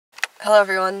Hello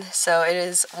everyone, so it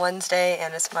is Wednesday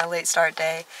and it's my late start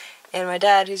day, and my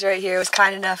dad, who's right here, was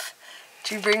kind enough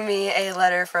to bring me a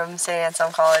letter from Saint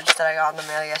Anselm College that I got in the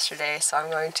mail yesterday, so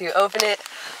I'm going to open it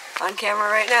on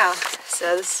camera right now.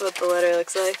 So this is what the letter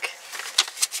looks like.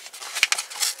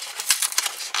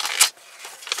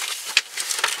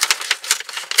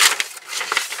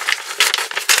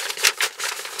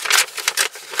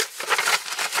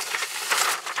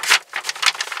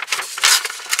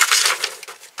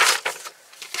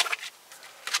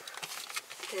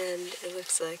 And it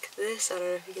looks like this. I don't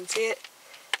know if you can see it.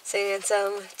 Saint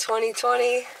Anselm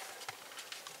 2020.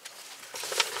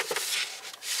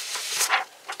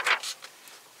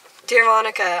 Dear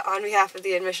Monica, on behalf of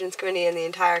the admissions committee and the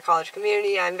entire college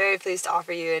community, I'm very pleased to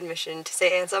offer you admission to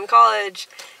Saint Anselm College.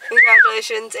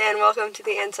 Congratulations and welcome to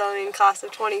the Anselmian class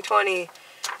of 2020.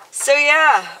 So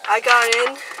yeah, I got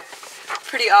in.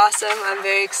 Pretty awesome. I'm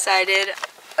very excited.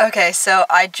 Okay, so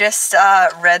I just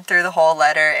read through the whole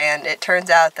letter, and it turns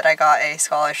out that I got a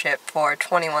scholarship for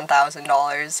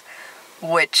 $21,000,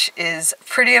 which is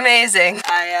pretty amazing.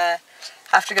 I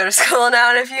have to go to school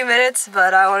now in a few minutes,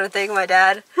 but I want to thank my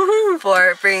dad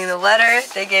for bringing the letter.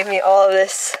 They gave me all of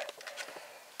this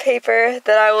paper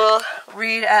that I will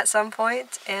read at some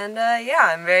point, and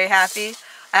yeah, I'm very happy.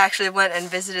 I actually went and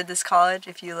visited this college.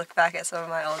 If you look back at some of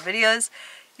my old videos,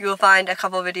 you will find a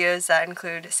couple videos that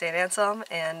include Saint Anselm,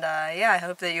 and yeah, I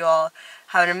hope that you all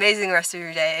have an amazing rest of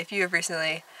your day. If you have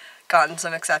recently gotten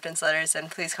some acceptance letters, then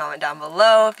please comment down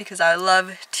below, because I would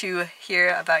love to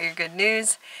hear about your good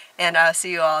news, and I'll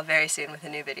see you all very soon with a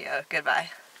new video. Goodbye.